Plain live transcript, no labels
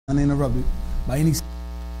uninterrupted by any.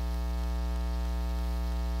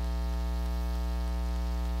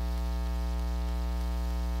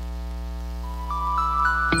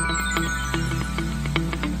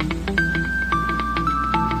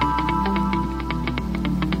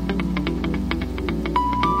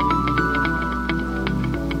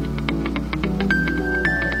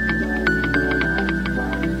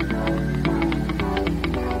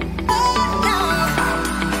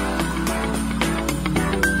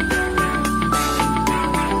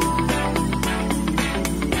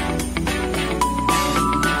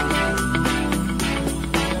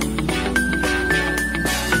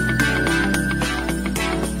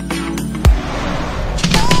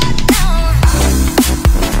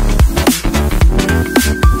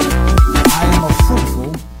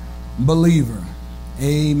 Believer.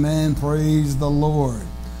 Amen. Praise the Lord.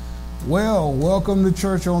 Well, welcome to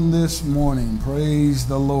church on this morning. Praise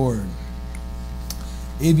the Lord.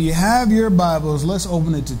 If you have your Bibles, let's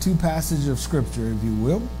open it to two passages of Scripture, if you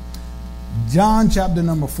will. John chapter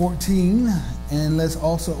number 14, and let's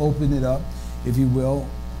also open it up, if you will,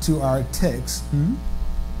 to our text.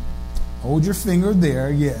 Hold your finger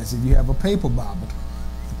there, yes, if you have a paper Bible.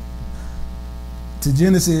 To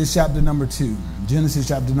Genesis chapter number 2. Genesis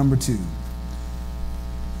chapter number 2.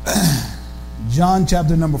 John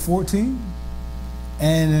chapter number 14.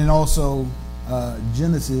 And then also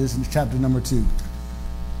Genesis chapter number 2.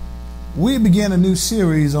 We began a new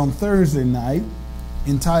series on Thursday night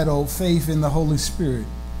entitled Faith in the Holy Spirit.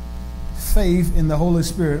 Faith in the Holy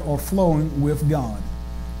Spirit, or flowing with God.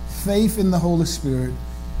 Faith in the Holy Spirit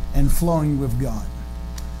and flowing with God.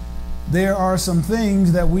 There are some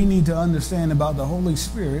things that we need to understand about the Holy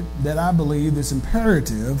Spirit that I believe is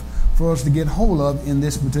imperative for us to get hold of in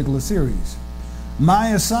this particular series. My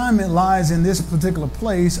assignment lies in this particular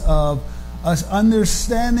place of us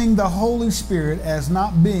understanding the Holy Spirit as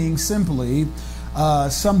not being simply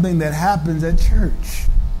something that happens at church.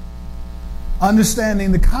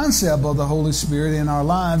 Understanding the concept of the Holy Spirit in our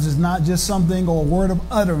lives is not just something or a word of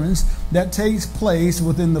utterance that takes place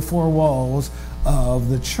within the four walls of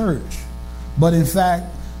the church. But in fact,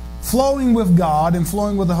 flowing with God and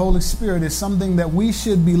flowing with the Holy Spirit is something that we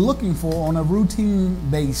should be looking for on a routine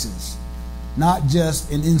basis, not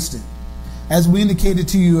just an instant. As we indicated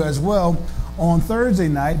to you as well on Thursday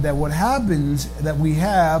night, that what happens that we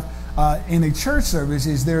have in a church service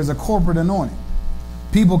is there's a corporate anointing.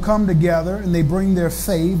 People come together and they bring their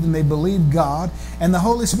faith and they believe God, and the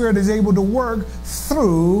Holy Spirit is able to work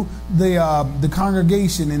through the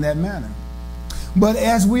congregation in that manner. But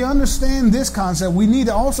as we understand this concept, we need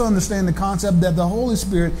to also understand the concept that the Holy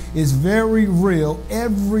Spirit is very real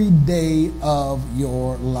every day of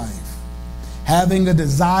your life. Having a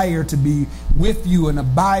desire to be with you and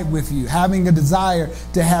abide with you. Having a desire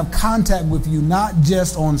to have contact with you, not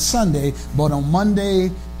just on Sunday, but on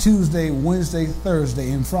Monday, Tuesday, Wednesday,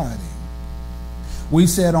 Thursday, and Friday. We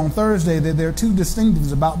said on Thursday that there are two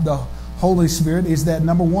distinctives about the Holy Spirit. Is that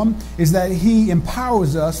number one is that He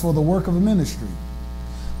empowers us for the work of a ministry.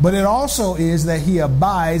 But it also is that He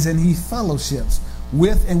abides and He fellowships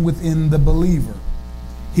with and within the believer.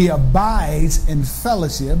 He abides and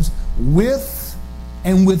fellowships with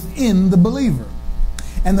and within the believer.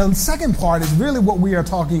 And the second part is really what we are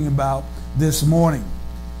talking about this morning.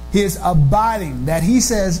 His abiding, that He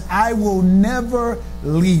says, I will never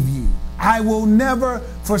leave you. I will never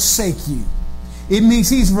forsake you. It means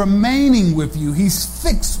He's remaining with you. He's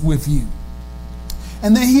fixed with you.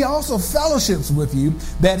 And then He also fellowships with you,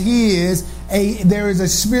 that there is a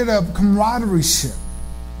spirit of camaraderie.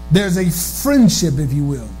 There's a friendship, if you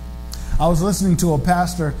will. I was listening to a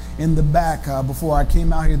pastor in the back before I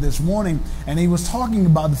came out here this morning, and he was talking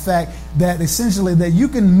about the fact that essentially that you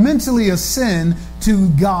can mentally ascend to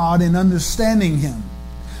God in understanding Him.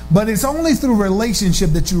 But it's only through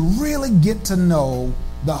relationship that you really get to know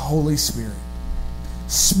the Holy Spirit.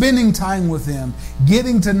 Spending time with Him,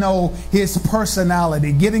 getting to know His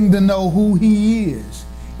personality, getting to know who He is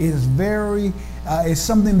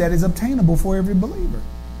something that is obtainable for every believer.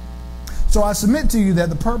 So I submit to you that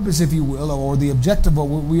the purpose, if you will, or the objective of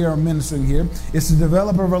what we are ministering here is to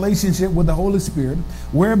develop a relationship with the Holy Spirit,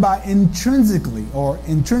 whereby intrinsically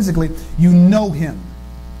you know Him,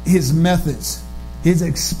 His methods, His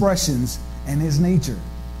expressions, and His nature.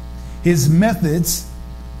 His methods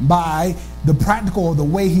by the practical or the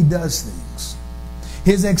way He does things.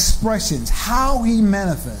 His expressions, how He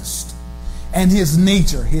manifests, and His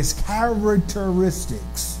nature, His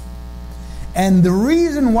characteristics. And the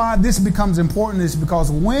reason why this becomes important is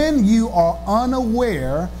because when you are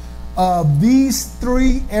unaware of these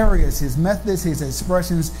three areas, his methods, his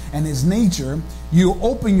expressions, and his nature, you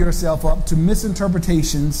open yourself up to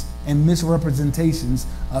misinterpretations and misrepresentations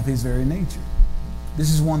of his very nature.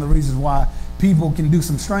 This is one of the reasons why people can do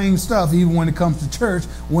some strange stuff even when it comes to church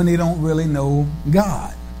when they don't really know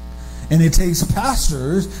God. And it takes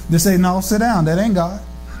pastors to say, no, sit down, that ain't God.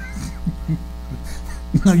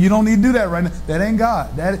 No, you don't need to do that right now. That ain't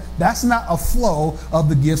God. That's not a flow of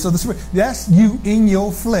the gifts of the Spirit. That's you in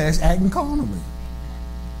your flesh acting carnally.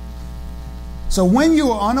 So when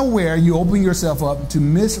you are unaware, you open yourself up to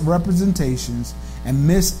misrepresentations and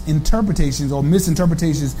misinterpretations and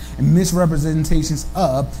misrepresentations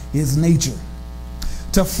of his nature.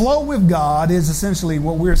 To flow with God is essentially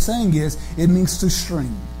what we're saying is it means to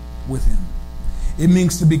stream with him. It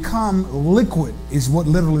means to become liquid is what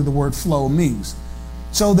literally the word flow means.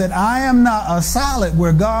 So that I am not a solid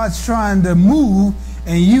where God's trying to move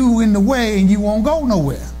and you in the way and you won't go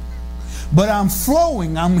nowhere. But I'm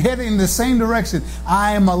flowing. I'm heading in the same direction.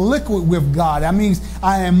 I am a liquid with God. That means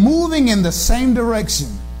I am moving in the same direction.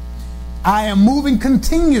 I am moving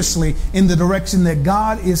continuously in the direction that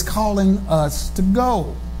God is calling us to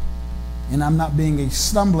go. And I'm not being a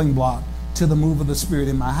stumbling block to the move of the Spirit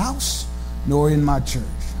in my house nor in my church.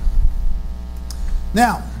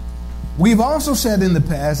 Now, we've also said in the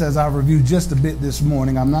past, as I reviewed just a bit this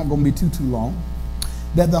morning, I'm not going to be too long,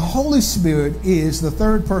 that the Holy Spirit is the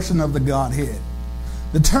third person of the Godhead.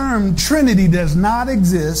 The term Trinity does not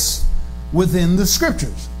exist within the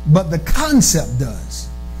Scriptures, but the concept does.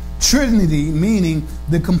 Trinity meaning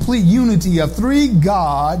the complete unity of three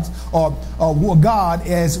gods, or God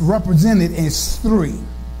as represented as three,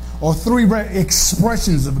 or three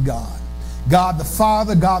expressions of God. God the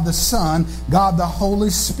Father, God the Son, God the Holy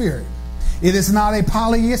Spirit. It is not a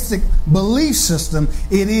polytheistic belief system.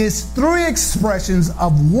 It is three expressions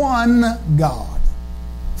of one God,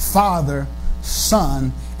 Father,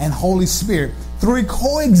 Son, and Holy Spirit. Three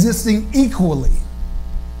coexisting equally.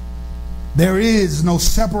 There is no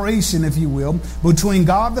separation, if you will, between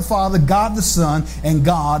God the Father, God the Son, and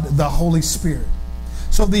God the Holy Spirit.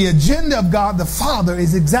 So the agenda of God the Father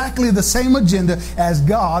is exactly the same agenda as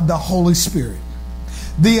God the Holy Spirit.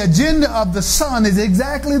 The agenda of the Son is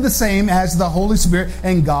exactly the same as the Holy Spirit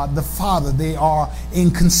and God the Father. They are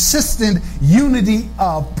in consistent unity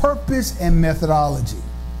of purpose and methodology.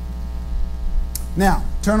 Now,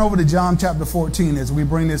 turn over to John chapter 14 as we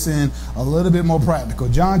bring this in a little bit more practical.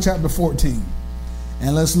 John chapter 14.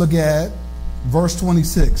 And let's look at verse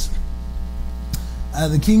 26.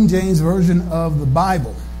 The King James Version of the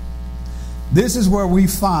Bible. This is where we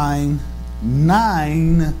find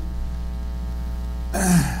 9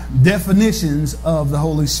 definitions of the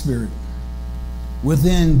Holy Spirit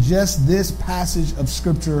within just this passage of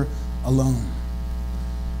Scripture alone.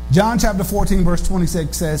 John chapter 14 verse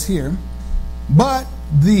 26 says here, but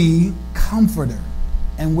the Comforter.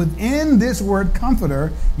 And within this word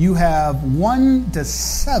Comforter, you have 1 to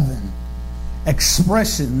 7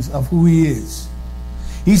 expressions of who he is.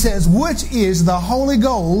 He says, which is the Holy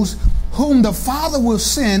Ghost, whom the Father will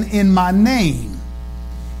send in my name.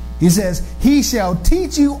 He says, he shall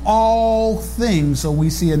teach you all things. So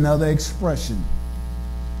we see another expression,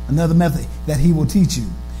 another method that he will teach you.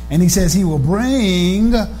 And he says he will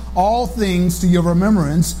bring all things to your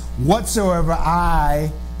remembrance whatsoever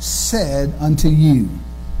I said unto you.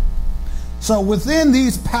 So within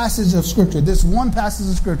these passages of Scripture, this one passage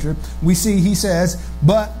of Scripture, we see he says,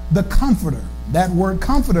 but the Comforter. That word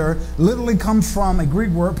comforter literally comes from a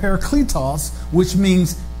Greek word parakletos, which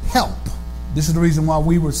means help. This is the reason why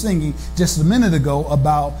we were singing just a minute ago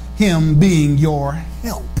about him being your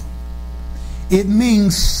help. It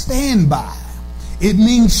means standby. It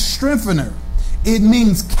means strengthener. It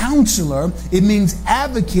means counselor. It means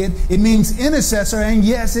advocate. It means intercessor. And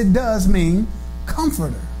yes, it does mean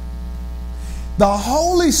comforter. The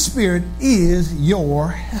Holy Spirit is your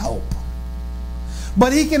help.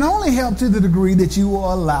 But he can only help to the degree that you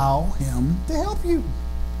will allow him to help you.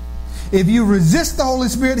 If you resist the Holy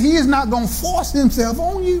Spirit, he is not going to force himself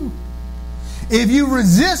on you. If you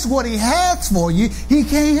resist what he has for you, he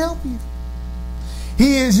can't help you.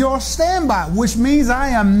 He is your standby, which means I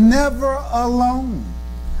am never alone.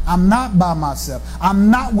 I'm not by myself. I'm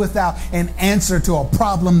not without an answer to a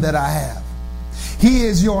problem that I have. He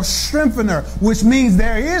is your strengthener, which means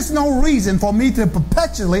there is no reason for me to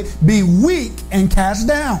perpetually be weak and cast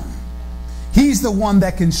down. He's the one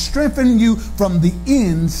that can strengthen you from the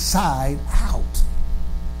inside out.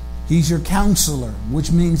 He's your counselor,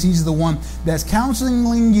 which means he's the one that's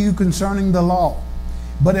counseling you concerning the law.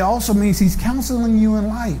 But it also means he's counseling you in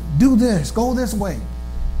life. Do this, go this way.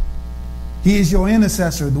 He is your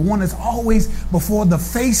intercessor, the one that's always before the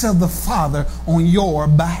face of the Father on your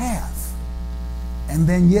behalf. And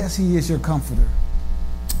then, yes, he is your comforter.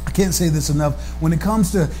 I can't say this enough. When it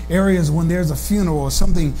comes to areas when there's a funeral or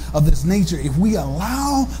something of this nature, if we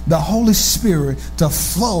allow the Holy Spirit to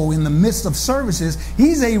flow in the midst of services,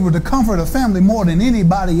 he's able to comfort a family more than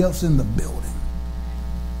anybody else in the building.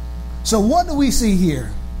 So what do we see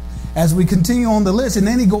here as we continue on the list? And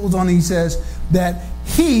then he goes on and he says that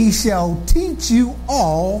he shall teach you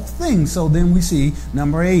all things. So then we see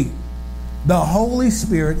number 8, the Holy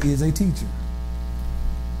Spirit is a teacher.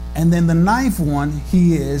 And then the 9th one,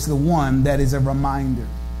 he is the one that is a reminder.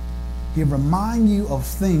 He'll remind you of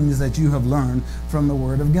things that you have learned from the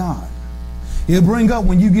Word of God. He'll bring up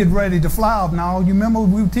when you get ready to fly off. Now, you remember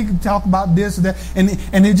we talk about this and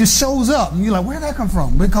that, and it just shows up. And you're like, where'd that come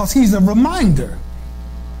from? Because he's a reminder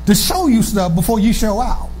to show you stuff before you show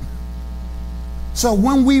out. So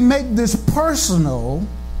when we make this personal,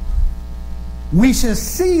 we should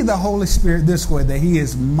see the Holy Spirit this way, that he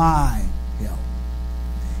is my help.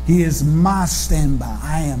 He is my standby.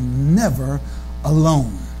 I am never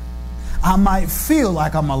alone. I might feel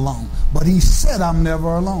like I'm alone, but he said I'm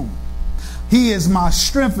never alone. He is my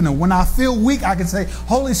strengthener. When I feel weak, I can say,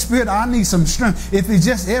 Holy Spirit, I need some strength. If it's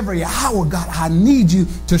just every hour, God, I need you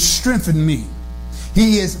to strengthen me.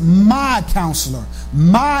 He is my counselor,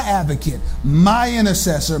 my advocate, my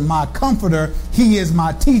intercessor, my comforter. He is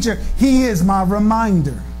my teacher. He is my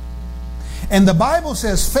reminder. And the Bible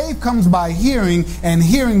says faith comes by hearing, and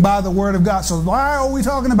hearing by the Word of God. So why are we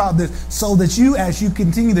talking about this? So that you, as you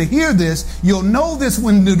continue to hear this, you'll know this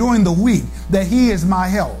when during the week, that he is my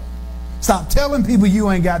help. Stop telling people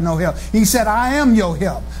you ain't got no help. He said, I am your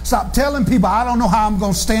help. Stop telling people, I don't know how I'm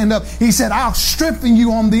going to stand up. He said, I'll strengthen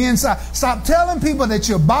you on the inside. Stop telling people that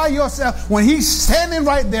you're by yourself when he's standing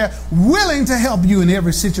right there, willing to help you in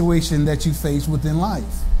every situation that you face within life.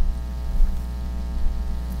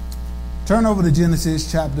 Turn over to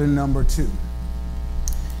Genesis chapter number 2.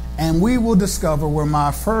 And we will discover where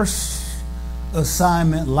my first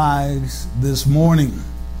assignment lies this morning,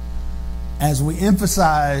 as we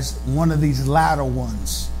emphasize one of these latter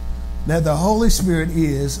ones, that the Holy Spirit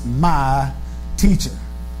is my teacher.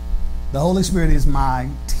 The Holy Spirit is my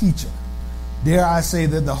teacher. Dare I say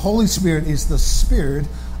that the Holy Spirit is the spirit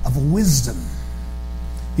of wisdom.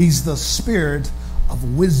 He's the spirit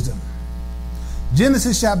of wisdom.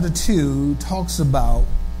 Genesis chapter 2 talks about,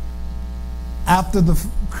 after the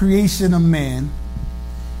creation of man,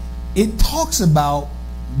 it talks about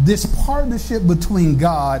this partnership between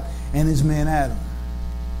God and his man Adam.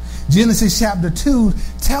 Genesis chapter 2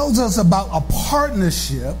 tells us about a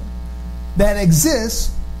partnership that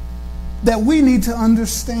exists that we need to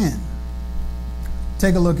understand.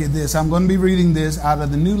 Take a look at this. I'm going to be reading this out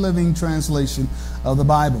of the New Living Translation of the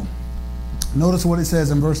Bible. Notice what it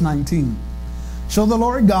says in verse 19. So the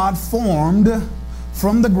Lord God formed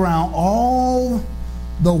from the ground all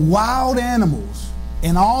the wild animals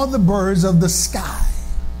and all the birds of the sky.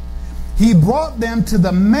 He brought them to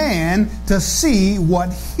the man to see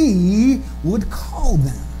what he would call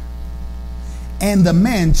them. And the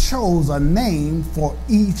man chose a name for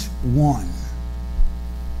each one.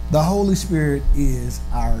 The Holy Spirit is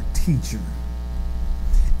our teacher.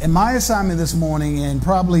 And my assignment this morning, and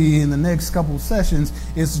probably in the next couple of sessions,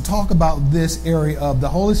 is to talk about this area of the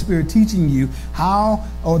Holy Spirit teaching you how,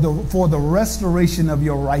 for the restoration of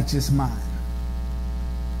your righteous mind.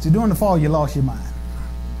 So during the fall, you lost your mind.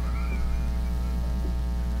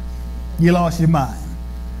 You lost your mind.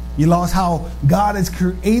 You lost how God has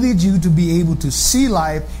created you to be able to see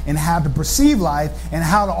life and how to perceive life, and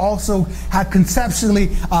how to also conceptually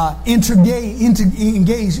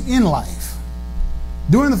engage in life.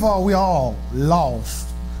 During the fall, we all lost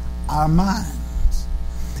our minds.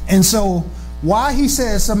 And so why he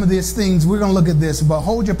says some of these things, we're going to look at this, but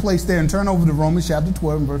hold your place there and turn over to Romans chapter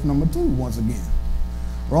 12 and verse number 2 once again.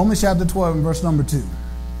 Romans chapter 12 and verse number 2.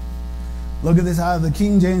 Look at this out of the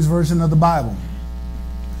King James Version of the Bible.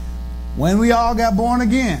 When we all got born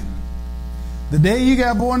again, the day you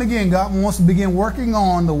got born again, God wants to begin working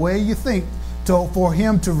on the way you think for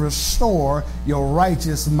him to restore your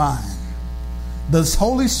righteous mind. The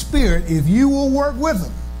Holy Spirit, if you will work with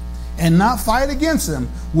him and not fight against him,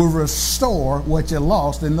 will restore what you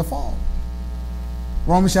lost in the fall.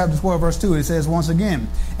 Romans chapter 12 verse 2, it says once again,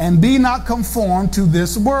 and be not conformed to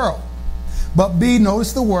this world, but be,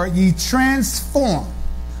 notice the word, ye transformed.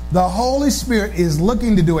 The Holy Spirit is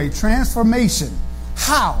looking to do a transformation.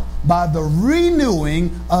 How? By the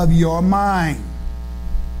renewing of your mind.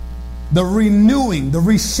 The renewing, the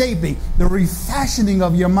reshaping, the refashioning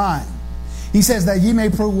of your mind. He says that ye may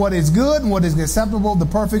prove what is good and what is acceptable, the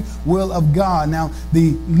perfect will of God. Now,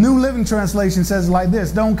 the New Living Translation says it like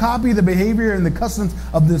this: don't copy the behavior and the customs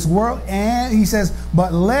of this world. And he says,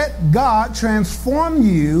 but let God transform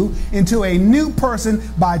you into a new person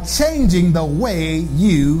by changing the way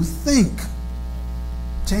you think.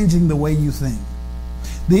 Changing the way you think.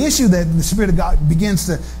 The issue that the Spirit of God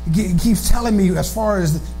keeps telling me as far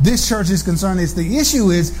as this church is concerned is the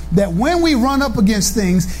issue is that when we run up against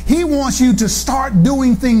things, He wants you to start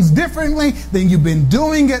doing things differently than you've been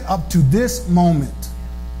doing it up to this moment.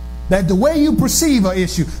 That the way you perceive an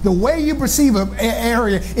issue, the way you perceive an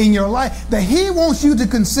area in your life, that He wants you to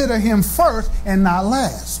consider Him first and not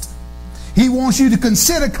last. He wants you to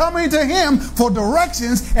consider coming to Him for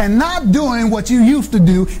directions and not doing what you used to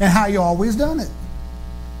do and how you always done it.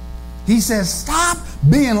 He says, stop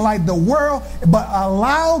being like the world, but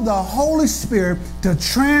allow the Holy Spirit to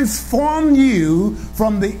transform you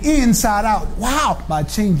from the inside out. Wow, by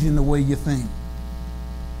changing the way you think.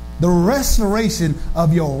 The restoration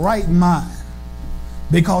of your right mind.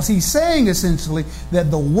 Because he's saying essentially that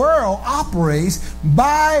the world operates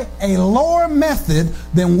by a lower method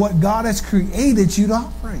than what God has created you to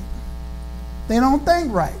operate. They don't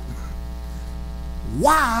think right.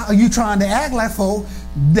 Why are you trying to act like folk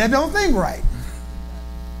that don't think right?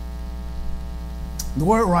 The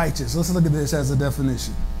word righteous, let's look at this as a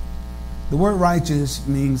definition. The word righteous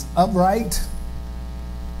means upright.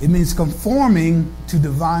 It means conforming to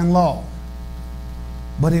divine law.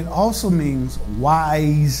 But it also means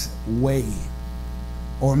wise way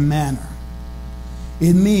or manner.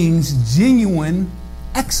 It means genuine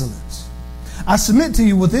excellence. I submit to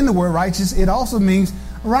you within the word righteous, it also means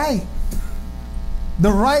right.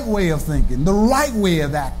 The right way of thinking, the right way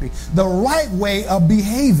of acting, the right way of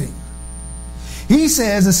behaving. He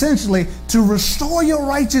says essentially to restore your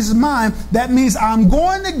righteous mind, that means I'm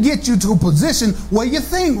going to get you to a position where you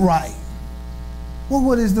think right. Well,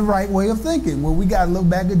 what is the right way of thinking? Well, we got to look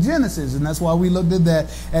back at Genesis, and that's why we looked at that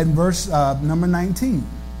at verse number 19.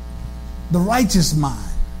 The righteous mind.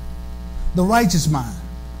 The righteous mind.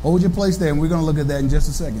 Hold your place there, and we're going to look at that in just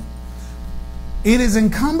a second. It is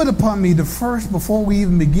incumbent upon me to first, before we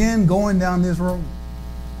even begin going down this road,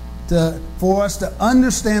 for us to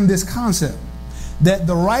understand this concept that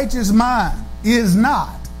the righteous mind is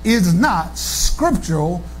not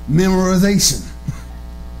scriptural memorization.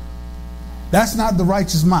 That's not the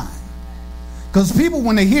righteous mind. Because people,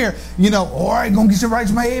 when they hear, all right, going to get your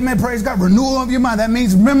righteous mind, amen, praise God, renewal of your mind, that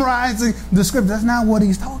means memorizing the scripture. That's not what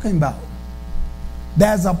he's talking about.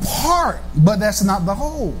 That's a part, but that's not the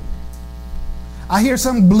whole. I hear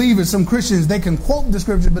some believers, some Christians, they can quote the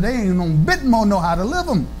scripture, but they ain't no bit more know how to live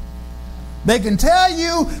them. They can tell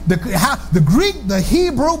you the Greek, the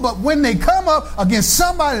Hebrew, but when they come up against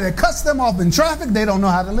somebody that cuts them off in traffic, they don't know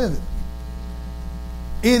how to live it.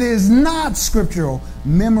 It is not scriptural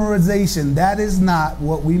memorization. That is not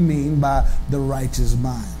what we mean by the righteous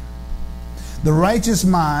mind. The righteous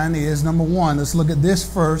mind is, number one, let's look at this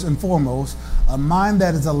first and foremost, a mind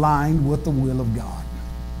that is aligned with the will of God.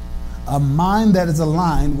 A mind that is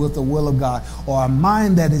aligned with the will of God, or a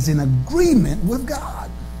mind that is in agreement with God.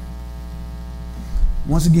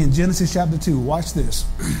 Once again, Genesis chapter 2, watch this.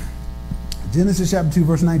 Genesis chapter 2,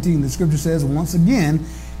 verse 19, the scripture says, once again,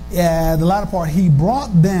 the latter part, he brought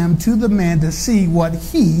them to the man to see what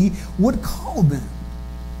he would call them.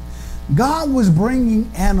 God was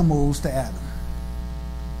bringing animals to Adam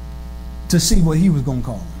to see what he was going to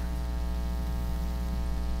call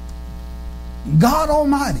them. God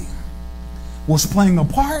Almighty was playing a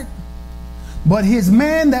part, but his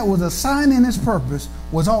man that was assigned in his purpose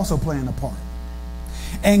was also playing a part.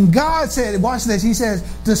 And God said, watch this, he says,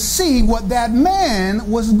 to see what that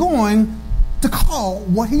man was going to call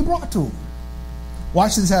what he brought to him.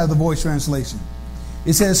 Watch this out of the Voice translation.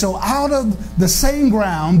 It says, so out of the same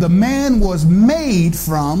ground the man was made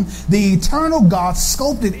from, the eternal God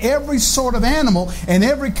sculpted every sort of animal and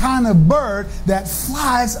every kind of bird that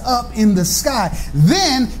flies up in the sky.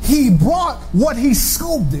 Then he brought what he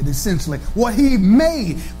sculpted, essentially, what he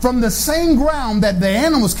made from the same ground that the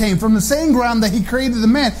animals came, from the same ground that he created the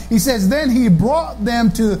man. He says, then he brought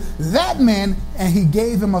them to that man and he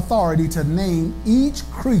gave him authority to name each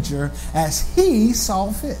creature as he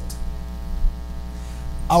saw fit.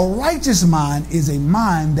 A righteous mind is a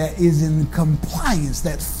mind that is in compliance,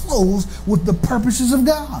 that flows with the purposes of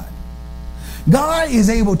God. God is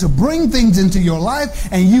able to bring things into your life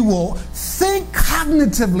and you will think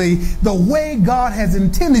cognitively the way God has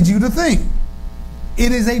intended you to think.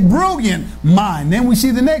 It is a brilliant mind. Then we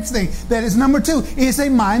see the next thing. That is number 2. It's a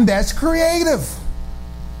mind that's creative.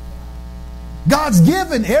 God's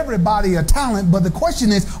given everybody a talent, but the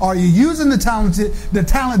question is, are you using the talent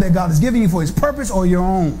that God has given you for his purpose or your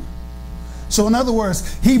own? So in other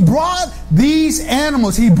words, he brought these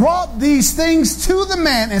animals, he brought these things to the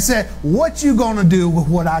man and said, what you going to do with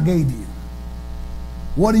what I gave you?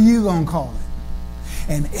 What are you going to call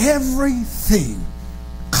it? And everything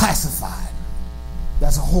classified.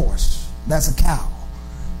 That's a horse. That's a cow.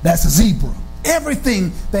 That's a zebra.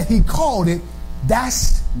 Everything that he called it,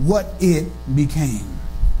 that's what it became.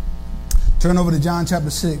 Turn over to John chapter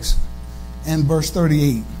 6 and verse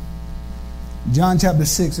 38. John chapter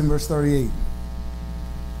 6 and verse 38.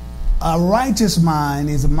 A righteous mind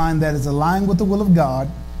is a mind that is aligned with the will of God,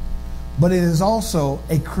 but it is also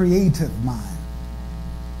a creative mind,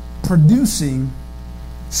 producing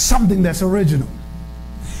something that's original.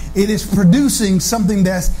 It is producing something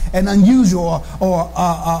that's an unusual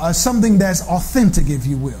or something that's authentic, if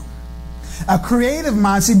you will. A creative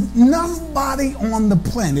mind, see, nobody on the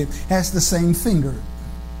planet has the same fingerprint.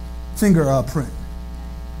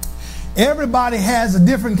 Everybody has a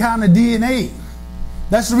different kind of DNA.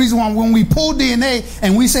 That's the reason why when we pull DNA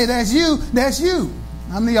and we say that's you, that's you.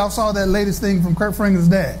 How many of y'all saw that latest thing from Kurt Franklin's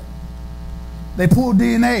dad? They pulled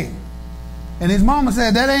DNA. And his mama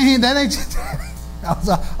said, that ain't your daddy.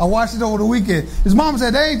 I watched it over the weekend. His mama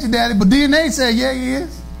said, that ain't your daddy. But DNA said, yeah, he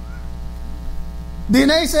is.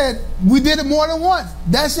 DNA said, we did it more than once.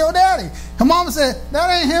 That's your daddy. Her mama said, that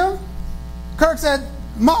ain't him. Kirk said,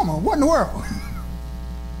 mama, what in the world?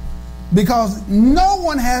 Because no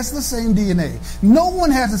one has the same DNA. No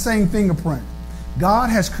one has the same fingerprint. God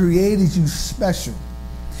has created you special.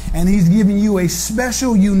 And he's giving you a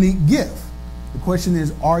special, unique gift. The question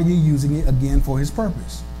is, are you using it again for his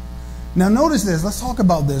purpose? Now notice this. Let's talk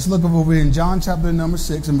about this. Look over here in John chapter number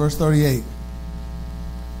 6 and verse 38.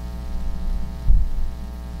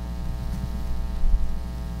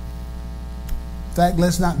 In fact,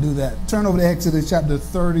 let's not do that. Turn over to Exodus chapter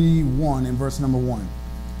 31 and verse number 1.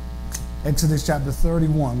 Exodus chapter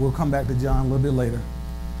 31. We'll come back to John a little bit later.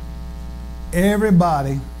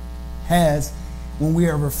 Everybody has, when we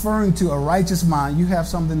are referring to a righteous mind, you have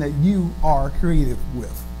something that you are creative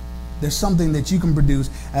with. There's something that you can produce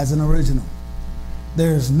as an original.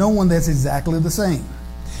 There's no one that's exactly the same.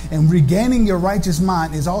 And regaining your righteous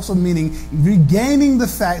mind is also meaning regaining the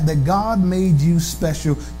fact that God made you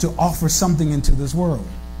special to offer something into this world.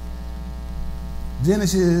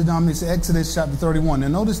 Exodus chapter 31. Now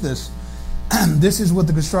notice this. This is with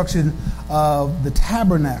the construction of the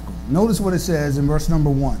tabernacle. Notice what it says in verse number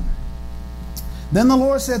 1. Then the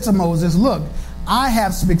Lord said to Moses, look, I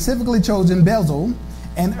have specifically chosen Bezalel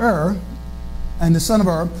and and the son of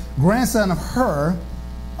Ur, grandson of Hur,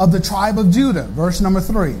 of the tribe of Judah. Verse number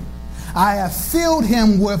 3. I have filled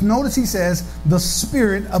him with, notice he says, the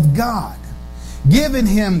Spirit of God, giving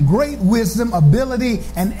him great wisdom, ability,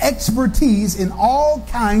 and expertise in all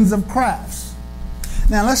kinds of crafts.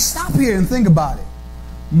 Now let's stop here and think about it.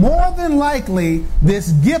 More than likely,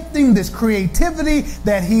 this gifting, this creativity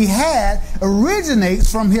that he had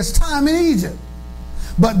originates from his time in Egypt.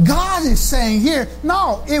 But God is saying here,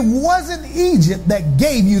 no, it wasn't Egypt that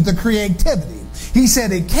gave you the creativity. He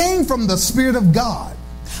said it came from the Spirit of God.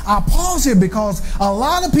 I pause here because a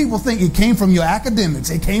lot of people think it came from your academics.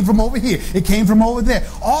 It came from over here. It came from over there.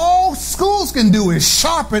 All schools can do is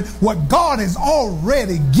sharpen what God has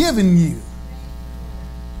already given you.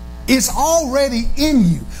 It's already in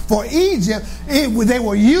you. For Egypt, they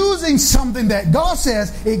were using something that God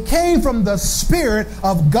says it came from the Spirit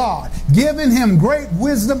of God, giving him great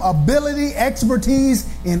wisdom, ability, expertise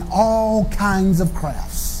in all kinds of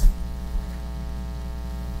crafts.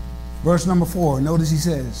 Verse number 4, notice he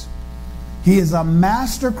says, he is a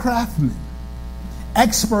master craftsman,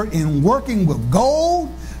 expert in working with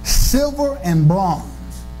gold, silver, and bronze.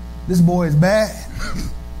 This boy is bad.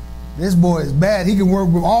 This boy is bad. He can work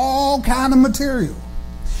with all kind of material.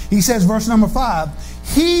 He says, verse number 5,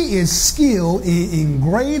 he is skilled in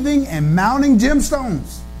engraving and mounting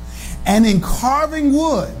gemstones and in carving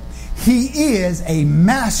wood. He is a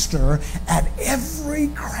master at every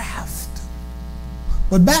craft.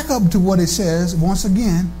 But back up to what it says once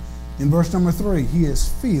again in verse number 3. He is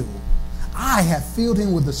filled. I have filled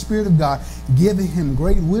him with the Spirit of God, giving him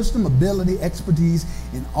great wisdom, ability, expertise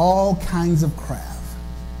in all kinds of craft.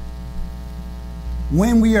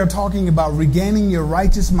 When we are talking about regaining your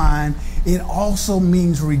righteous mind, it also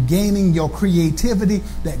means regaining your creativity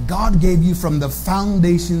that God gave you from the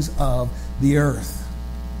foundations of the earth.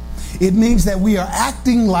 It means that we are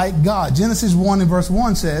acting like God. Genesis 1 and verse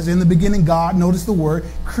 1 says, in the beginning God, notice the word,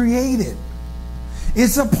 created.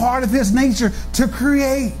 It's a part of his nature to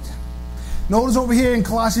create. Notice over here in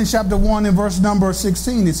Colossians chapter 1 and verse number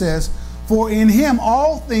 16, it says, For in him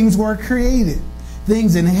all things were created,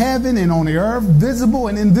 things in heaven and on the earth, visible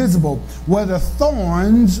and invisible, whether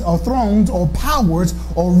thrones or powers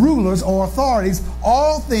or rulers or authorities,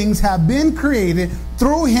 all things have been created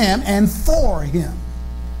through him and for him.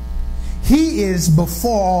 He is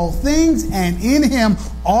before all things, and in him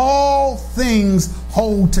all things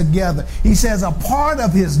hold together. He says a part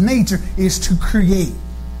of his nature is to create.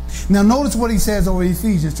 Now notice what he says over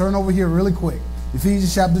Ephesians. Turn over here really quick.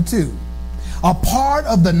 Ephesians chapter 2. A part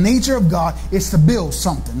of the nature of God is to build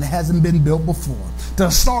something that hasn't been built before,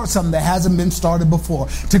 to start something that hasn't been started before,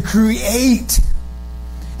 to create.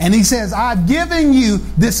 And he says, I've given you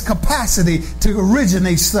this capacity to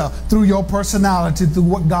originate stuff through your personality, through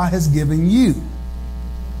what God has given you.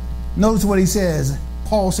 Notice what he says.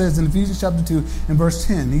 Paul says in Ephesians chapter 2 and verse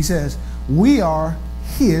 10, he says, we are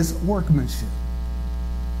his workmanship.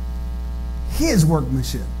 His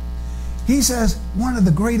workmanship. He says, one of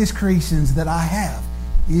the greatest creations that I have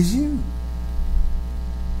is you.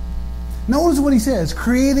 Notice what he says,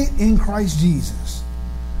 created in Christ Jesus.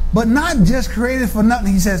 But not just created for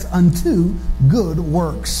nothing. He says, unto good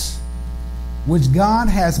works, which God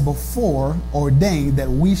has before ordained that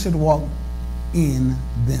we should walk in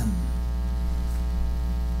them.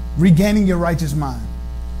 Regaining your righteous mind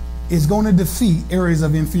is going to defeat areas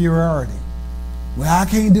of inferiority. Well, I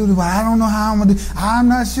can't do this. Well, I don't know how I'm going to do it. I'm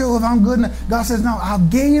not sure if I'm good enough. God says, no, I've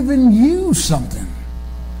given you something.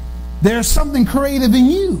 There's something creative in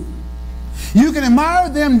you. You can admire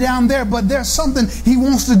them down there, but there's something he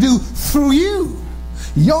wants to do through you.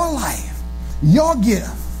 Your life, your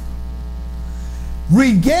gift.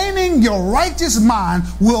 Regaining your righteous mind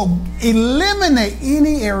will eliminate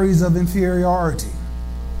any areas of inferiority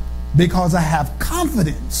because I have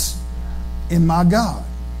confidence in my God.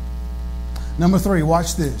 Number 3,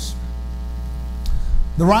 watch this.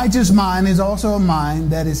 The righteous mind is also a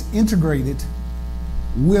mind that is integrated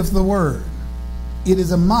with the Word. It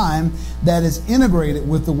is a mind that is integrated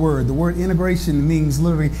with the Word. The word integration means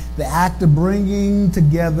literally the act of bringing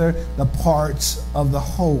together the parts of the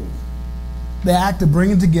whole. The act of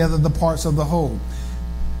bringing together the parts of the whole.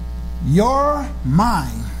 Your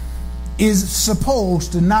mind is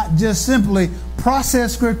supposed to not just simply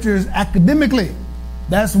process scriptures academically.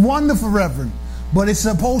 That's wonderful, Reverend. But it's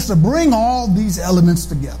supposed to bring all these elements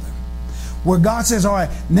together. Where God says, all right,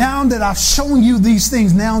 now that I've shown you these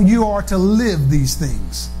things, now you are to live these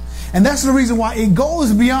things. And that's the reason why it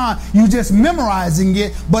goes beyond you just memorizing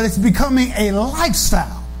it, but it's becoming a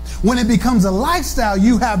lifestyle. When it becomes a lifestyle,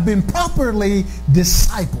 you have been properly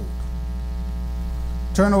discipled.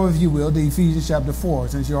 Turn over, if you will, to Ephesians chapter 4,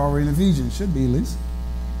 since you're already in Ephesians. Should be at least.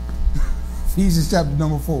 Ephesians chapter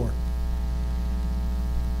number 4.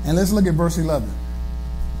 And let's look at verse 11.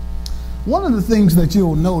 One of the things that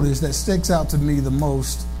you'll notice that sticks out to me the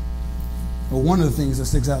most, or one of the things that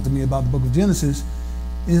sticks out to me about the book of Genesis,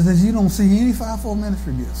 is that you don't see any fivefold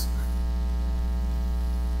ministry gifts.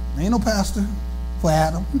 There ain't no pastor for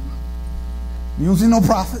Adam. You don't see no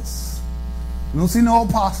prophets. You don't see no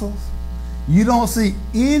apostles. You don't see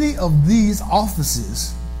any of these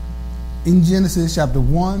offices in Genesis chapter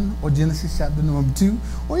 1 or Genesis chapter number 2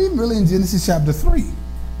 or even really in Genesis chapter 3.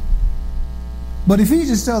 But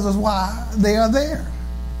Ephesians tells us why they are there.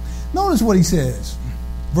 Notice what he says.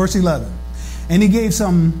 Verse 11. And he gave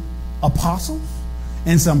some apostles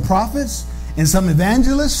and some prophets and some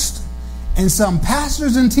evangelists and some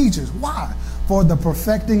pastors and teachers. Why? For the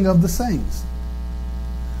perfecting of the saints.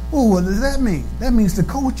 Well, what does that mean? That means to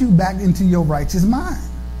coach you back into your righteous mind.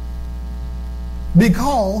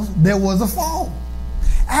 Because there was a fall.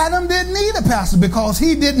 Adam didn't need a pastor because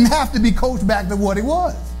he didn't have to be coached back to what he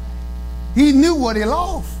was. He knew what he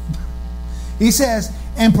lost. He says,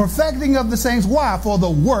 and perfecting of the saints. Why? For the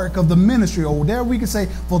work of the ministry. Or there we could say,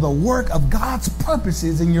 for the work of God's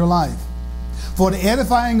purposes in your life. For the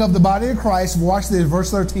edifying of the body of Christ. Watch this, verse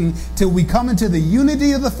 13. Till we come into the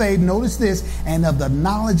unity of the faith. Notice this. And of the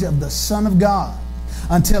knowledge of the Son of God.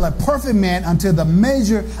 Until a perfect man, until the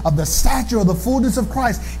measure of the stature of the fullness of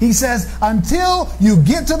Christ. He says, until you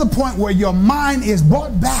get to the point where your mind is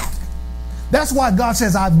brought back. That's why God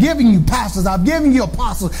says, I've given you pastors, I've given you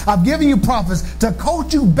apostles, I've given you prophets to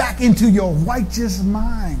coach you back into your righteous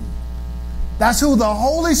mind. That's who the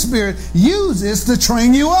Holy Spirit uses to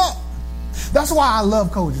train you up. That's why I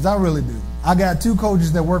love coaches. I really do. I got 2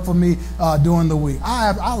 coaches that work for me during the week.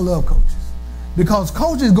 I love coaches. Because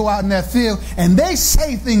coaches go out in that field and they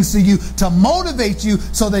say things to you to motivate you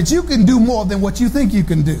so that you can do more than what you think you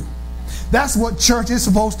can do. That's what church is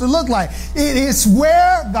supposed to look like. It is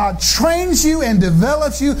where God trains you and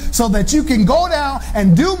develops you so that you can go down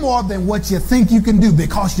and do more than what you think you can do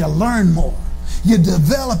because you learn more. You're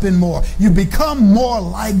developing more. You become more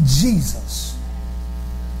like Jesus.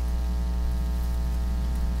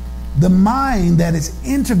 The mind that is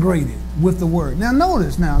integrated with the word. Now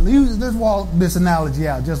notice now, let's walk this analogy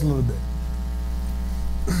out just a little bit.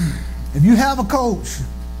 If you have a coach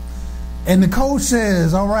and the coach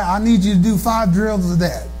says, all right, I need you to do 5 drills of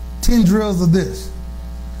that, 10 drills of this,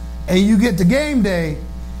 and you get to game day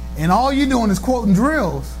and all you're doing is quoting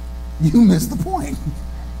drills, you miss the point.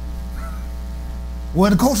 Well,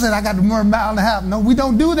 the coach said, I got to run a mile and a half. No, we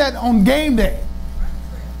don't do that on game day.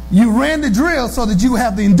 You ran the drill so that you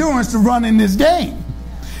have the endurance to run in this game.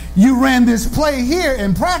 You ran this play here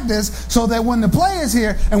in practice so that when the play is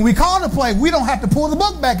here and we call the play, we don't have to pull the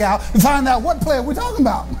book back out and find out what play we're talking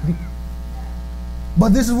about. But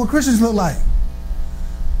this is what Christians look like.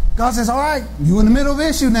 God says, all right, you in the middle of the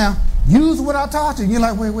issue now. Use what I taught you. And you're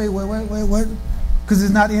like, wait. Because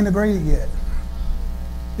it's not integrated yet.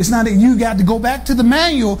 It's not that you got to go back to the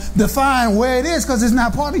manual to find where it is because it's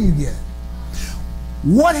not part of you yet.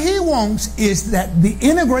 What he wants is that the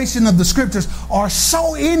integration of the scriptures are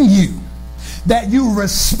so in you that you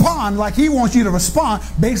respond like he wants you to respond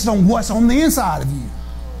based on what's on the inside of you.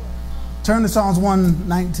 Turn to Psalms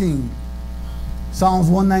 119. Psalms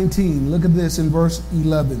 119. Look at this in verse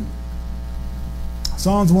 11.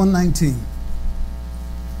 Psalms 119.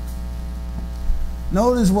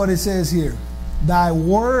 Notice what it says here. Thy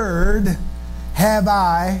word have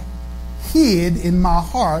I hid in my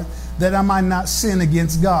heart that I might not sin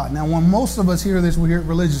against God. Now, when most of us hear this, we hear it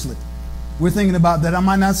religiously. We're thinking about that I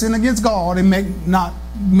might not sin against God and not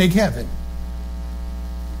make heaven.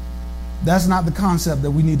 That's not the concept that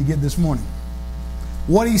we need to get this morning.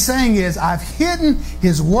 What he's saying is, I've hidden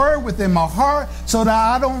his word within my heart so that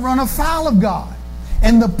I don't run afoul of God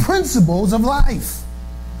and the principles of life.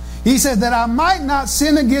 He said that I might not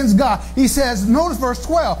sin against God. He says, notice verse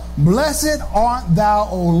 12, blessed art thou,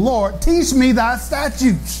 O Lord, teach me thy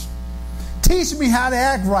statutes. Teach me how to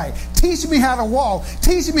act right. Teach me how to walk.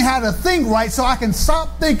 Teach me how to think right so I can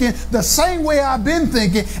stop thinking the same way I've been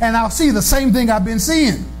thinking and I'll see the same thing I've been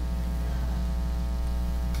seeing.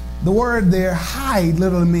 The word there, hide,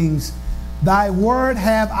 literally means, thy word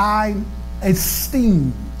have I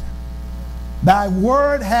esteemed. Thy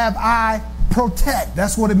word have I protect.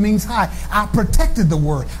 That's what it means, hide. I protected the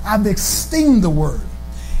word. I've esteemed the word.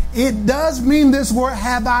 It does mean this word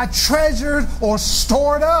have I treasured or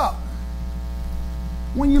stored up.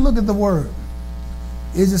 When you look at the word,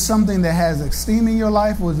 is it something that has esteem in your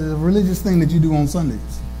life, or is it a religious thing that you do on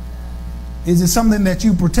Sundays? Is it something that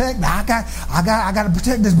you protect? I got to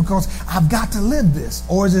protect this because I've got to live this.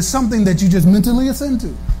 Or is it something that you just mentally assent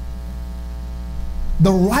to?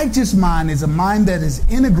 The righteous mind is a mind that is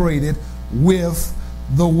integrated with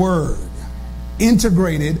the word.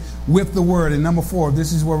 Integrated with the word. And number 4,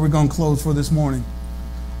 this is where we're going to close for this morning.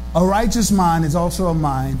 A righteous mind is also a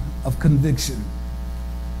mind of conviction.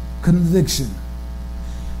 Conviction,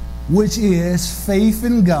 which is faith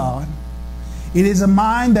in God. It is a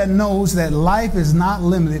mind that knows that life is not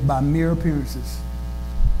limited by mere appearances.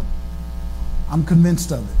 I'm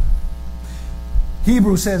convinced of it.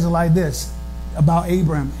 Hebrews says it like this about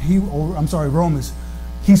Abraham. Romans.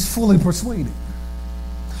 He's fully persuaded.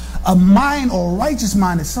 A mind or righteous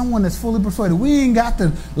mind is someone that's fully persuaded. We ain't got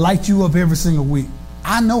to light you up every single week.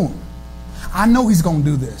 I know him. I know he's going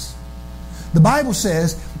to do this. The Bible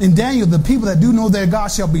says in Daniel, the people that do know their God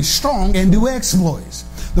shall be strong and do exploits.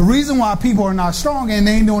 The reason why people are not strong and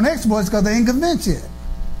they ain't doing exploits is because they ain't convinced yet.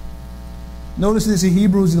 Notice this in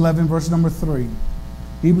Hebrews 11, verse number 3.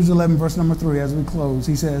 Hebrews 11, verse number 3, as we close,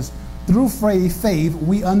 he says, through faith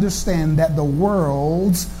we understand that the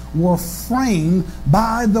worlds were framed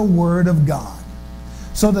by the word of God,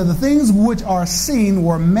 so that the things which are seen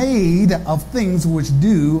were made of things which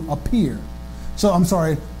do appear. So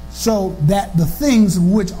that the things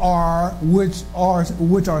which are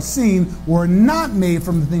seen were not made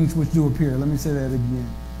from the things which do appear. Let me say that again.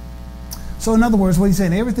 So in other words, what he's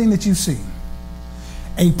saying, everything that you see,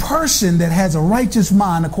 a person that has a righteous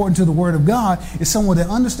mind according to the word of God is someone that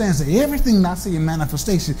understands that everything I see in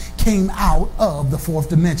manifestation came out of the fourth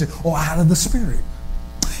dimension or out of the spirit.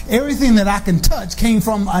 Everything that I can touch came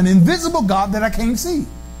from an invisible God that I can't see.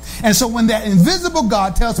 And so when that invisible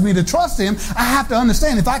God tells me to trust him, I have to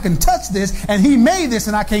understand if I can touch this and he made this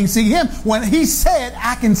and I can't see him, when he said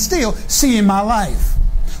I can still see in my life.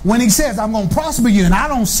 When he says I'm going to prosper you and I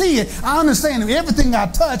don't see it, I understand that everything I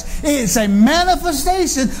touch is a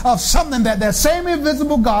manifestation of something that same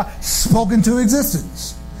invisible God spoke into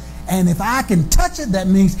existence. And if I can touch it, that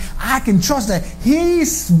means I can trust that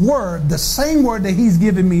His word, the same word that He's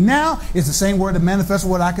given me now, is the same word that manifests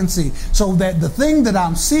what I can see. So that the thing that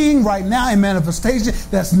I'm seeing right now in manifestation,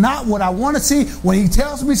 that's not what I want to see. When He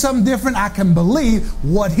tells me something different, I can believe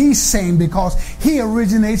what He's saying because He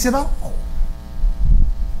originates it all.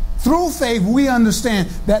 Through faith, we understand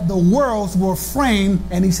that the worlds were framed,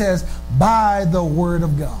 and He says, by the word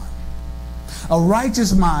of God. A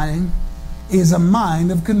righteous mind is a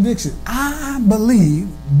mind of conviction. I believe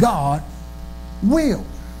God will.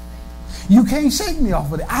 You can't shake me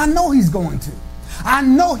off of it. I know He's going to. I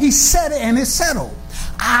know He said it and it's settled.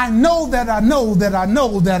 I know that I know that I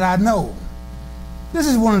know that I know. This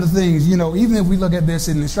is one of the things, even if we look at this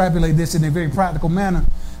and extrapolate this in a very practical manner,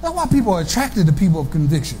 that's why people are attracted to people of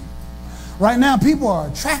conviction. Right now, people are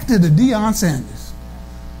attracted to Deion Sanders.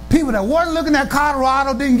 People that weren't looking at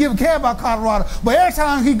Colorado, didn't give a care about Colorado. But every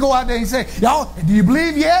time he go out there and say, y'all, do you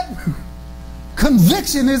believe yet?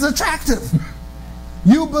 Conviction is attractive.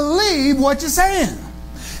 You believe what you're saying.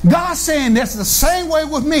 God's saying that's the same way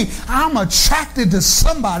with me. I'm attracted to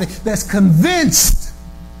somebody that's convinced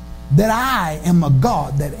that I am a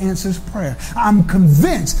God that answers prayer. I'm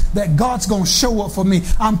convinced that God's going to show up for me.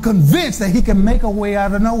 I'm convinced that He can make a way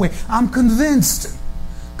out of no way. I'm convinced.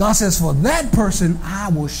 God says, for that person, I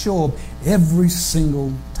will show up every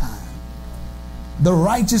single time. The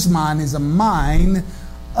righteous mind is a mind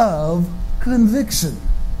of conviction.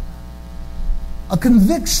 A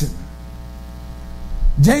conviction.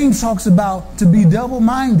 James talks about to be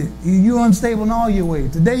double-minded. You're unstable in all your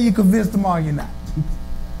ways. Today you're convinced, tomorrow you're not.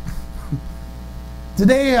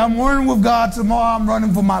 Today I'm working with God, tomorrow I'm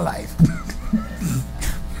running for my life.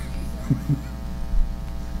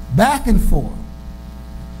 Back and forth.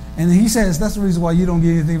 And He says that's the reason why you don't get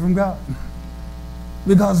anything from God.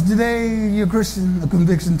 Because today you're a Christian, a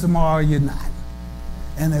conviction, tomorrow you're not.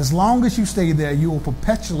 And as long as you stay there, you will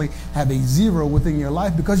perpetually have a zero within your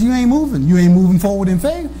life because you ain't moving. You ain't moving forward in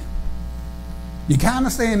faith. You're kind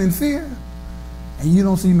of staying in fear. And you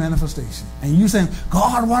don't see manifestation. And you saying,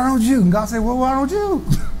 God, why don't you? And God say, well, why don't you?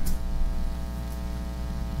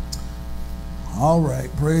 All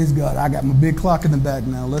right, praise God. I got my big clock in the back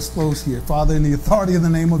now. Let's close here. Father, in the authority of the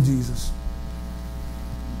name of Jesus.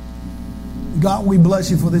 God, we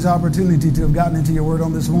bless you for this opportunity to have gotten into your word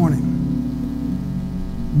on this morning.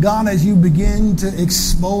 God, as you begin to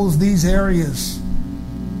expose these areas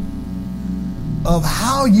of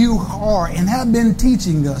how you are and have been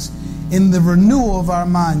teaching us in the renewal of our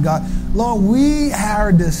mind, God. Lord, we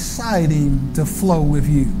are deciding to flow with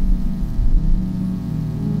you.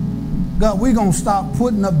 God, we're going to stop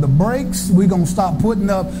putting up the brakes. We're going to stop putting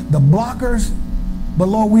up the blockers. But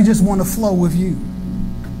Lord, we just want to flow with you.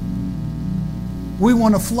 We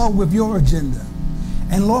want to flow with your agenda.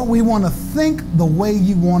 And Lord, we want to think the way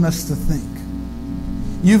you want us to think.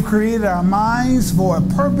 You've created our minds for a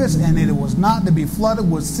purpose, and it was not to be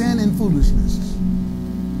flooded with sin and foolishness,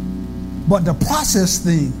 but to process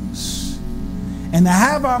things and to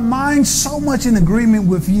have our minds so much in agreement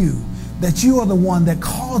with you that you are the one that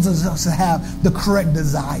causes us to have the correct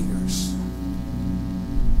desires.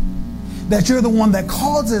 That you're the one that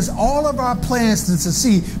causes all of our plans to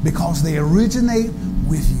succeed because they originate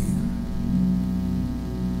with you.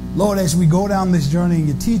 Lord, as we go down this journey and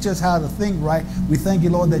you teach us how to think right, we thank you,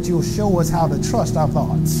 Lord, that you'll show us how to trust our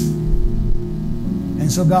thoughts.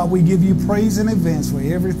 And so, God, we give you praise in advance for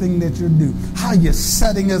everything that you're doing, how you're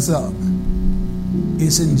setting us up.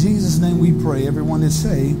 It's in Jesus' name we pray. Everyone that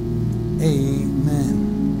say, amen.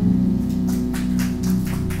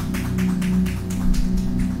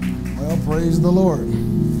 Well, praise the Lord.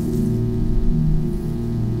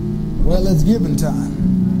 Well, it's giving time.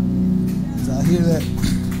 As I hear that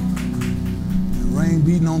rain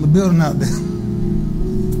beating on the building out there.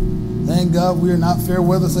 Thank God we are not fair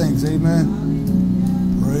weather saints.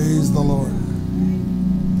 Amen. Praise the Lord.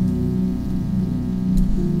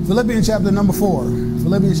 Philippians chapter number 4.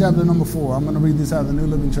 Philippians chapter number 4. I'm going to read this out of the New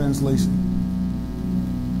Living Translation.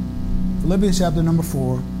 Philippians chapter number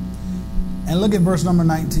 4. And look at verse number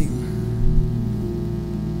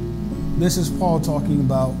 19. This is Paul talking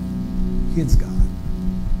about his God.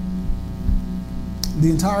 The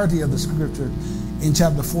entirety of the scripture in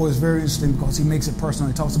chapter 4 is very interesting because he makes it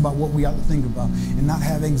personal. He talks about what we ought to think about and not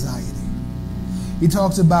have anxiety. He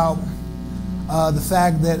talks about the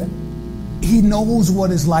fact that he knows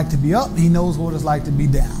what it's like to be up. He knows what it's like to be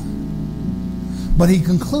down. But he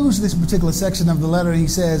concludes this particular section of the letter and he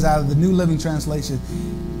says out of the New Living Translation,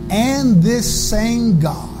 and this same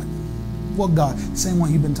God, what God? Same one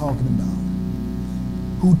he's been talking about,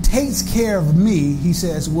 who takes care of me, he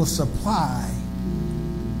says, will supply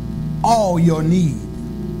all your need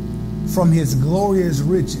from his glorious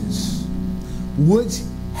riches, which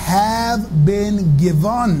have been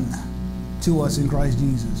given to us in Christ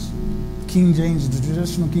Jesus. King James, the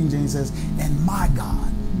traditional King James says, and my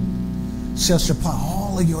God shall supply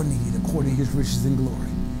all of your need according to his riches and glory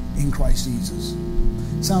in Christ Jesus.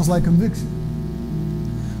 Sounds like conviction.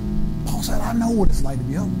 Paul said, I know what it's like to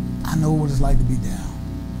be up. I know what it's like to be down.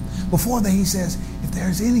 Before that, he says, if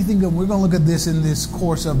there's anything good, we're going to look at this in this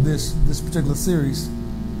course of this particular series.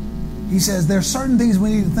 He says, there's certain things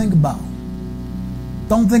we need to think about.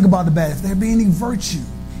 Don't think about the bad. If there be any virtue,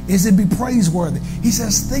 is it be praiseworthy? He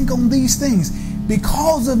says, think on these things.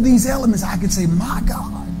 Because of these elements, I can say, my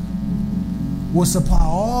God will supply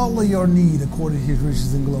all of your need according to his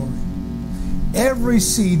riches and glory. Every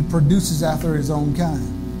seed produces after his own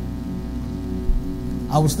kind.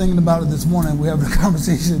 I was thinking about it this morning. We have a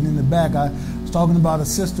conversation in the back. I was talking about a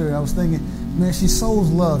sister. I was thinking, man, she sows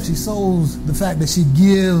love. She sows the fact that she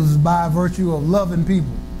gives by virtue of loving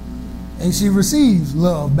people. And she receives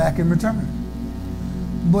love back in return.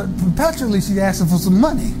 But perpetually she asks for some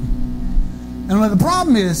money. And the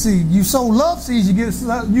problem is, see, you sow love seeds, you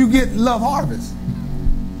get love harvest.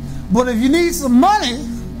 But if you need some money,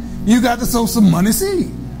 you got to sow some money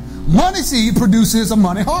seed. Money seed produces a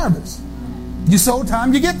money harvest. You sow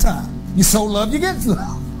time, you get time. You sow love, you get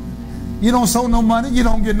love. You don't sow no money, you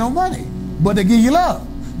don't get no money. But they give you love.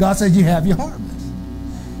 God says you have your harvest.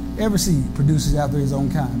 Every seed produces after his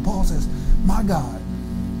own kind. Paul says, my God,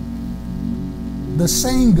 the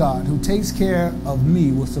same God who takes care of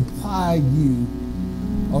me will supply you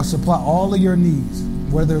or supply all of your needs,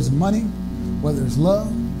 whether it's money, whether it's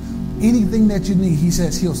love, anything that you need. He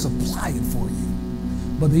says he'll supply it for you.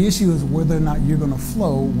 But the issue is whether or not you're going to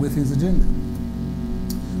flow with his agenda.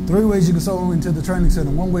 3 ways you can sow into the training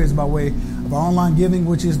center. One way is by way of our online giving,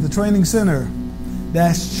 which is the training center.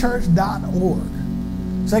 That's church.org.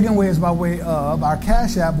 Second way is by way of our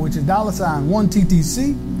Cash App, which is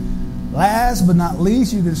 $1TTC. Last but not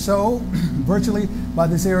least, you can sow virtually by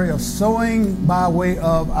this area of sowing by way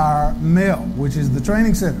of our mail, which is the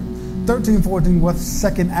training center. 1314 West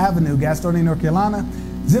 2nd Avenue, Gastonia, North Carolina,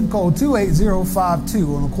 zip code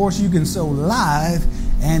 28052. And of course, you can sow live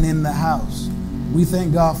and in the house. We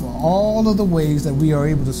thank God for all of the ways that we are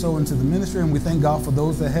able to sow into the ministry, and we thank God for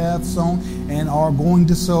those that have sown and are going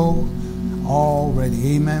to sow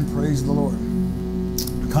already. Amen. Praise the Lord.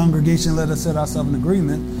 Congregation, let us set ourselves in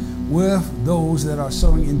agreement with those that are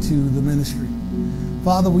sowing into the ministry.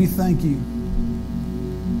 Father, we thank you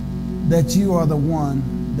that you are the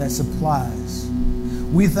one that supplies.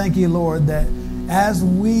 We thank you, Lord, that as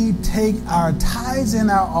we take our tithes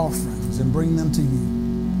and our offerings and bring them to you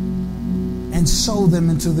and sow them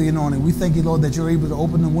into the anointing, we thank you, Lord, that you're able to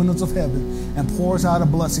open the windows of heaven and pour us out a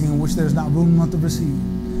blessing in which there's not room enough to receive.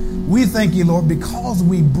 We thank you, Lord, because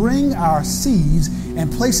we bring our seeds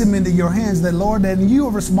and place them into your hands, that, Lord, that you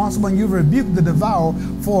are responsible and you rebuke the devourer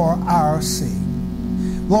for our sake.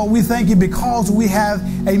 Lord, we thank you because we have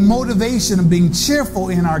a motivation of being cheerful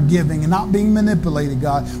in our giving and not being manipulated,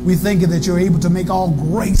 God. We thank you that you're able to make all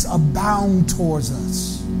grace abound towards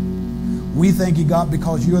us. We thank you, God,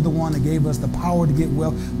 because you're the one that gave us the power to get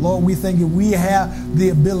well. Lord, we thank you we have the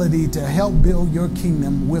ability to help build your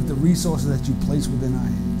kingdom with the resources that you place within our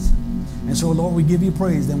hands. And so, Lord, we give you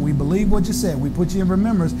praise. And we believe what you said. We put you in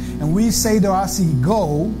remembrance. And we say to our seed,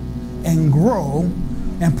 go and grow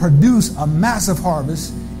and produce a massive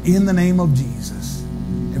harvest in the name of Jesus.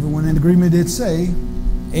 Everyone in agreement did say,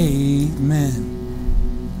 amen.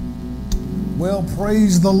 Well,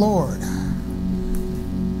 praise the Lord.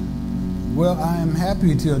 Well, I am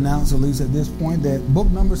happy to announce, at least at this point, that book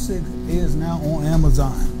number 6 is now on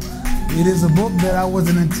Amazon. It is a book that I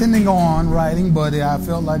wasn't intending on writing, but I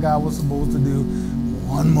felt like I was supposed to do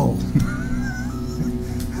one more.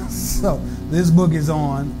 So this book is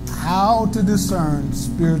on how to discern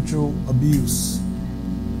spiritual abuse.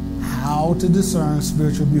 How to discern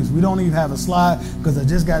spiritual abuse. We don't even have a slide because I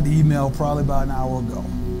just got the email probably about an hour ago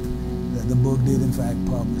that the book did in fact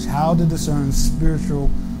publish. How to discern spiritual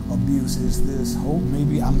abuse is this hope.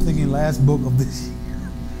 Maybe I'm thinking last book of this year.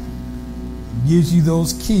 Gives you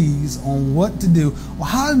those keys on what to do, or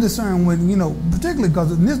how to discern when, particularly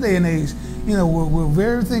because in this day and age, with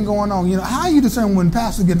everything going on, how do you discern when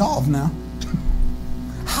pastors get off now?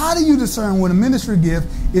 How do you discern when a ministry gift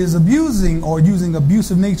is abusing or using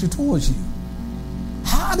abusive nature towards you?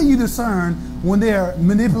 How do you discern when they're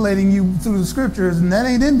manipulating you through the scriptures and that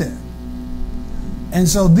ain't in there? And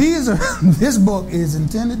so this book is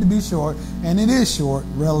intended to be short, and it is short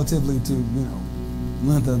relatively to,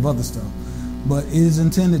 length of other stuff. But it is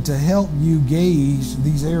intended to help you gauge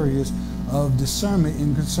these areas of discernment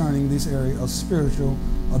in concerning this area of spiritual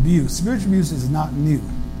abuse. Spiritual abuse is not new.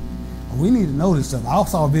 We need to know this stuff. I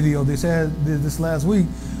saw a video they said this last week,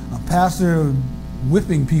 a pastor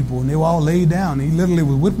whipping people, and they were all laid down. He literally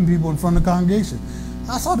was whipping people in front of the congregation.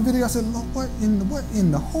 I saw the video. I said, Lord, what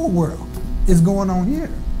in the whole world is going on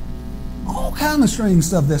here? All kind of strange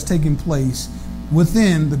stuff that's taking place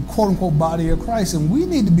within the quote-unquote body of Christ. And we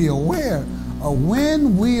need to be aware of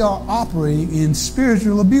when we are operating in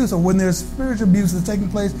spiritual abuse, or when there's spiritual abuse that's taking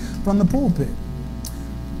place from the pulpit.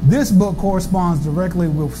 This book corresponds directly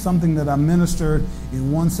with something that I ministered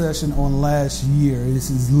in one session on last year. This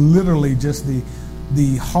is literally just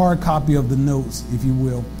the hard copy of the notes, if you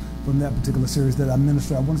will, from that particular series that I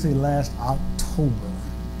ministered, I want to say last October.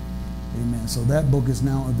 Amen. So that book is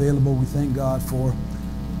now available. We thank God for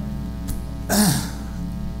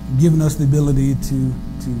giving us the ability to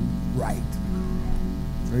write.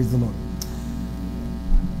 Praise the Lord.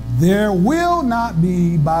 There will not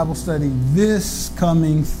be Bible study this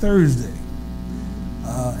coming Thursday,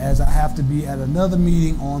 as I have to be at another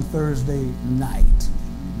meeting on Thursday night.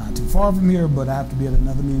 Not too far from here, but I have to be at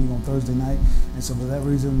another meeting on Thursday night. And so for that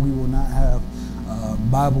reason, we will not have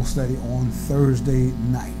Bible study on Thursday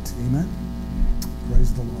night. Amen?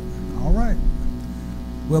 Praise the Lord. All right.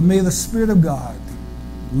 Well, may the Spirit of God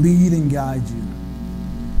lead and guide you.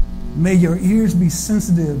 May your ears be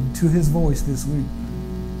sensitive to His voice this week.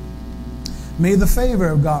 May the favor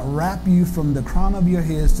of God wrap you from the crown of your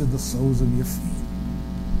heads to the soles of your feet,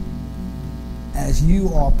 as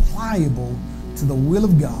you are pliable to the will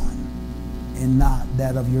of God and not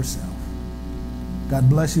that of yourself. God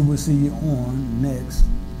bless you. We'll see you on next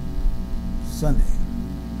Sunday.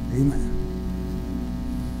 Amen.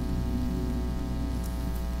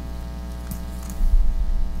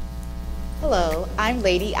 Hello, I'm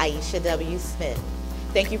Lady Aisha W. Smith.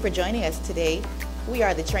 Thank you for joining us today. We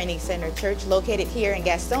are the Training Center Church located here in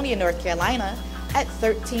Gastonia, North Carolina at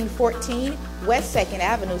 1314 West 2nd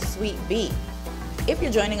Avenue, Suite B. If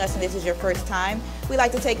you're joining us and this is your first time, we'd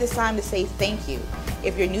like to take this time to say thank you.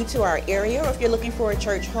 If you're new to our area or if you're looking for a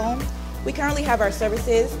church home, we currently have our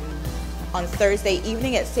services on Thursday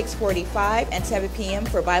evening at 6:45 and 7 p.m.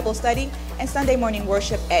 for Bible study, and Sunday morning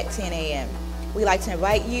worship at 10 a.m. We'd like to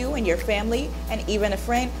invite you and your family and even a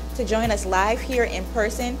friend to join us live here in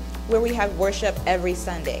person, where we have worship every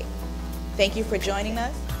Sunday. Thank you for joining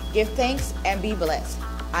us. Give thanks and be blessed.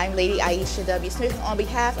 I'm Lady Aisha W. Smith. On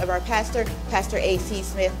behalf of our pastor, Pastor A.C.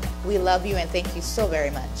 Smith, we love you and thank you so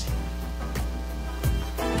very much.